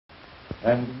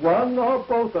And one or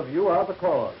both of you are the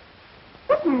cause.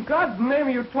 What in God's name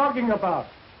are you talking about?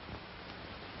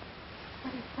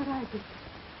 What I did?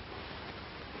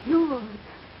 Cured.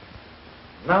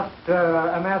 Not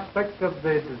an aspect of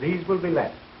the disease will be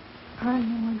left. I'm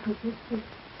the one who did this.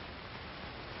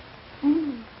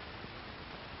 Me.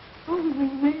 Only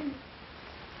me.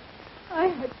 I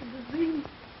had the disease.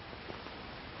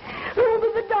 Oh,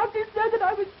 but the doctor said that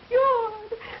I was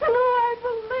cured. And I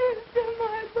believed him.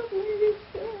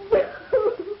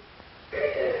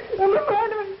 I'm a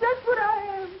murderer. That's what I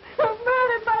am. I'm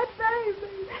murdered by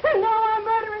baby. And now I'm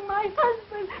murdering my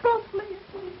husband. Oh, please,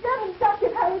 please. Get him,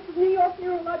 Dr. Harris of New York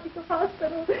Neurological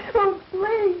Hospital. Oh,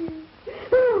 please.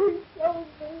 Oh, show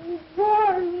me.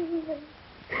 Warn me.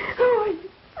 Oh,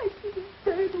 I should have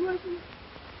stayed with him.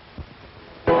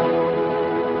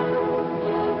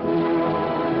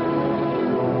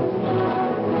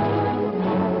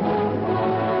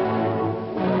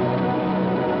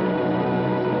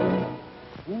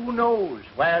 Who knows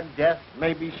where death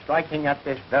may be striking at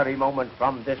this very moment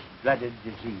from this dreaded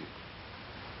disease?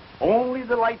 Only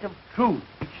the light of truth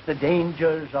teaches the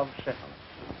dangers of syphilis.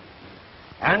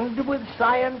 And with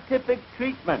scientific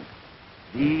treatment,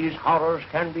 these horrors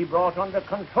can be brought under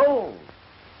control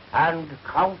and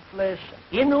countless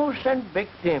innocent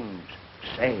victims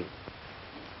saved.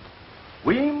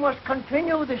 We must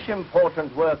continue this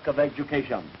important work of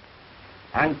education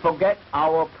and forget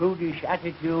our prudish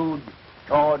attitude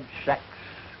toward sex.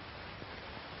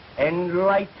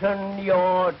 Enlighten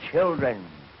your children.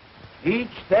 Teach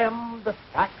them the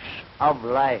facts of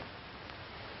life.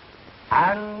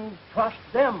 And trust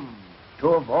them to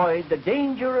avoid the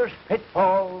dangerous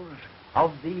pitfalls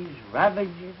of these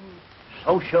ravaging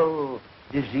social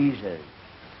diseases.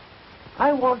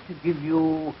 I want to give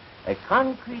you a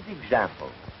concrete example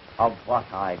of what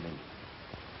I mean.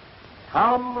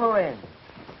 Tom Lorenz,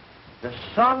 the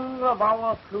son of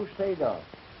our crusader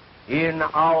in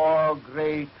our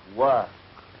great work.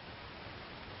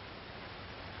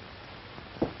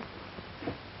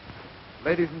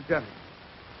 Ladies and gentlemen,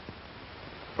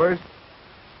 first,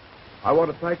 I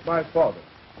want to thank my father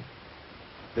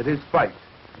that his fight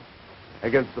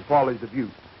against the follies of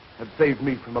youth had saved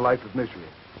me from a life of misery.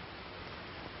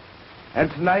 And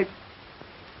tonight,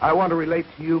 I want to relate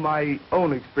to you my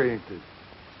own experiences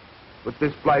with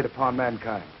this blight upon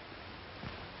mankind.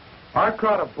 Our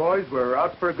crowd of boys were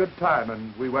out for a good time,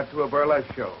 and we went to a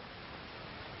burlesque show.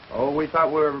 Oh, we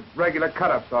thought we were regular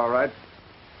cut-ups, all right.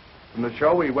 From the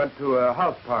show, we went to a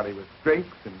house party with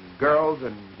drinks and girls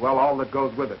and, well, all that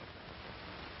goes with it.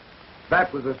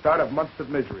 That was the start of months of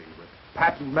misery, with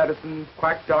patent medicines,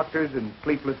 quack doctors, and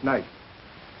sleepless nights.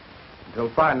 Until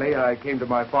finally, I came to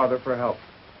my father for help.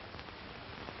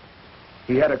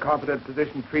 He had a competent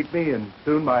physician treat me, and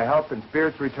soon my health and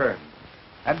spirits returned.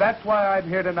 And that's why I'm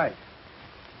here tonight.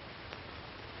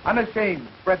 Unashamed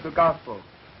to spread the gospel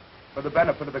for the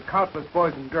benefit of the countless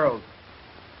boys and girls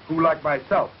who, like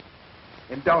myself,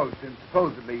 indulged in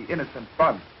supposedly innocent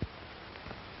fun.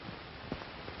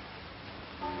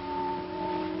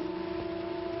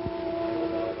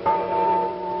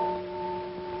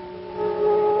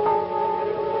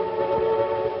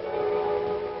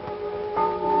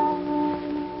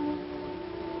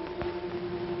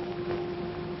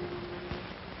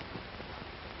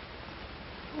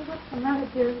 What's the matter,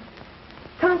 dear?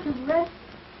 Can't you rest?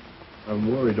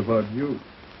 I'm worried about you.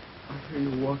 I hear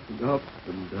you walking up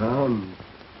and down.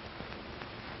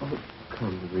 Oh,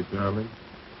 come to me, darling.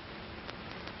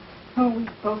 Oh, we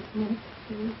both need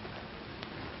sleep.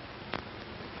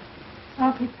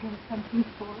 I'll prepare something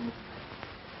for us.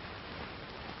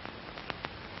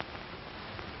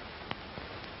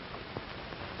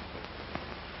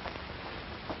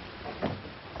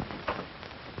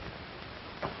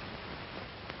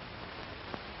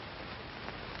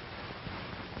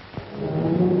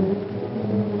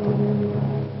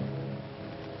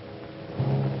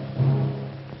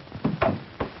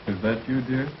 Is that you,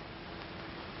 dear?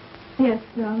 Yes,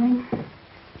 darling.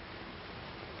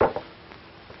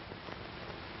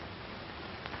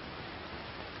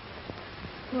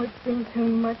 Oh, it's been too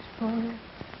much for us.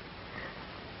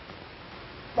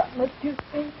 Not much you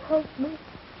think of me.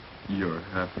 Your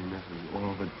happiness is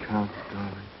all that counts,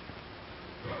 darling.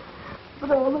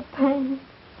 But all the pain,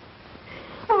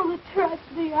 all the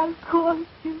tragedy I've caused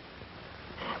you.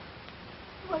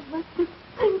 What must you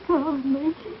think of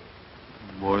me?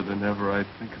 More than ever, I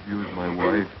think of you as my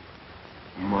wife.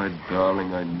 My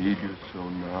darling, I need you so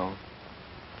now.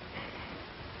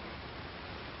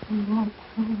 Not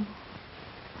so.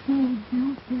 Need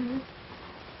you, dear.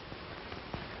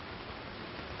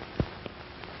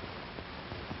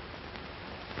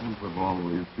 think we'll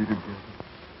always be together.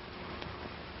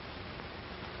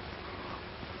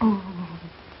 Oh.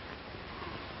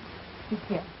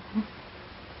 Yes.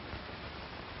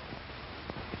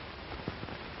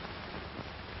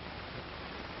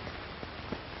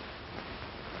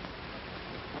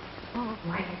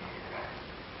 Always.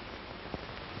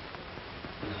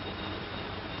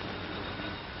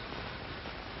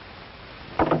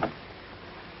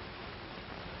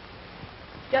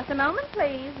 Just a moment,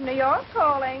 please. New York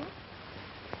calling.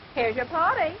 Here's your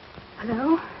party.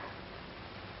 Hello?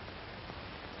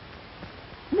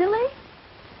 Millie,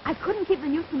 I couldn't keep the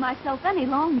news to myself any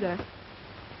longer.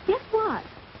 Guess what?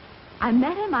 I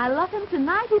met him. I love him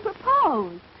tonight. He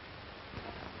proposed.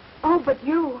 Oh, but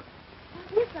you...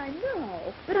 Yes, I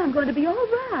know. But I'm going to be all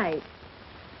right.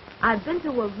 I've been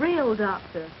to a real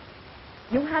doctor.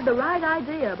 You had the right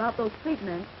idea about those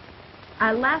treatments.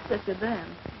 I laughed at you then,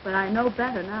 but I know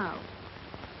better now.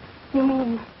 You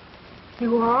mean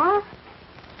you are?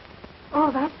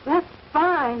 Oh, that's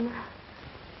fine.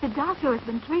 The doctor has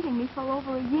been treating me for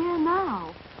over a year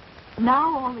now.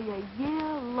 Now only a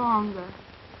year longer.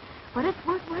 But it's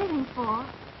worth waiting for.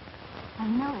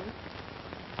 And Millie,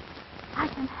 I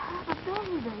can have a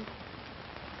baby.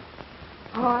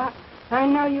 Oh, I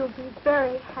know you'll be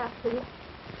very happy.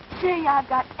 Gee, I've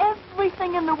got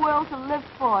everything in the world to live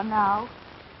for now.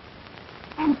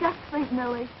 And just think,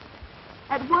 Millie,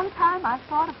 at one time I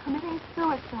thought of committing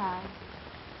suicide.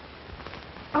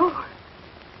 Oh.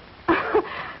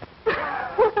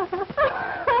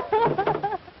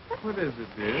 What is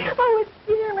it, dear? Oh, it's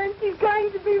Jill, and she's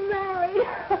going to be married.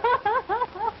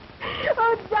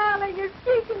 Oh, darling, if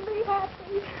she can be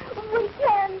happy,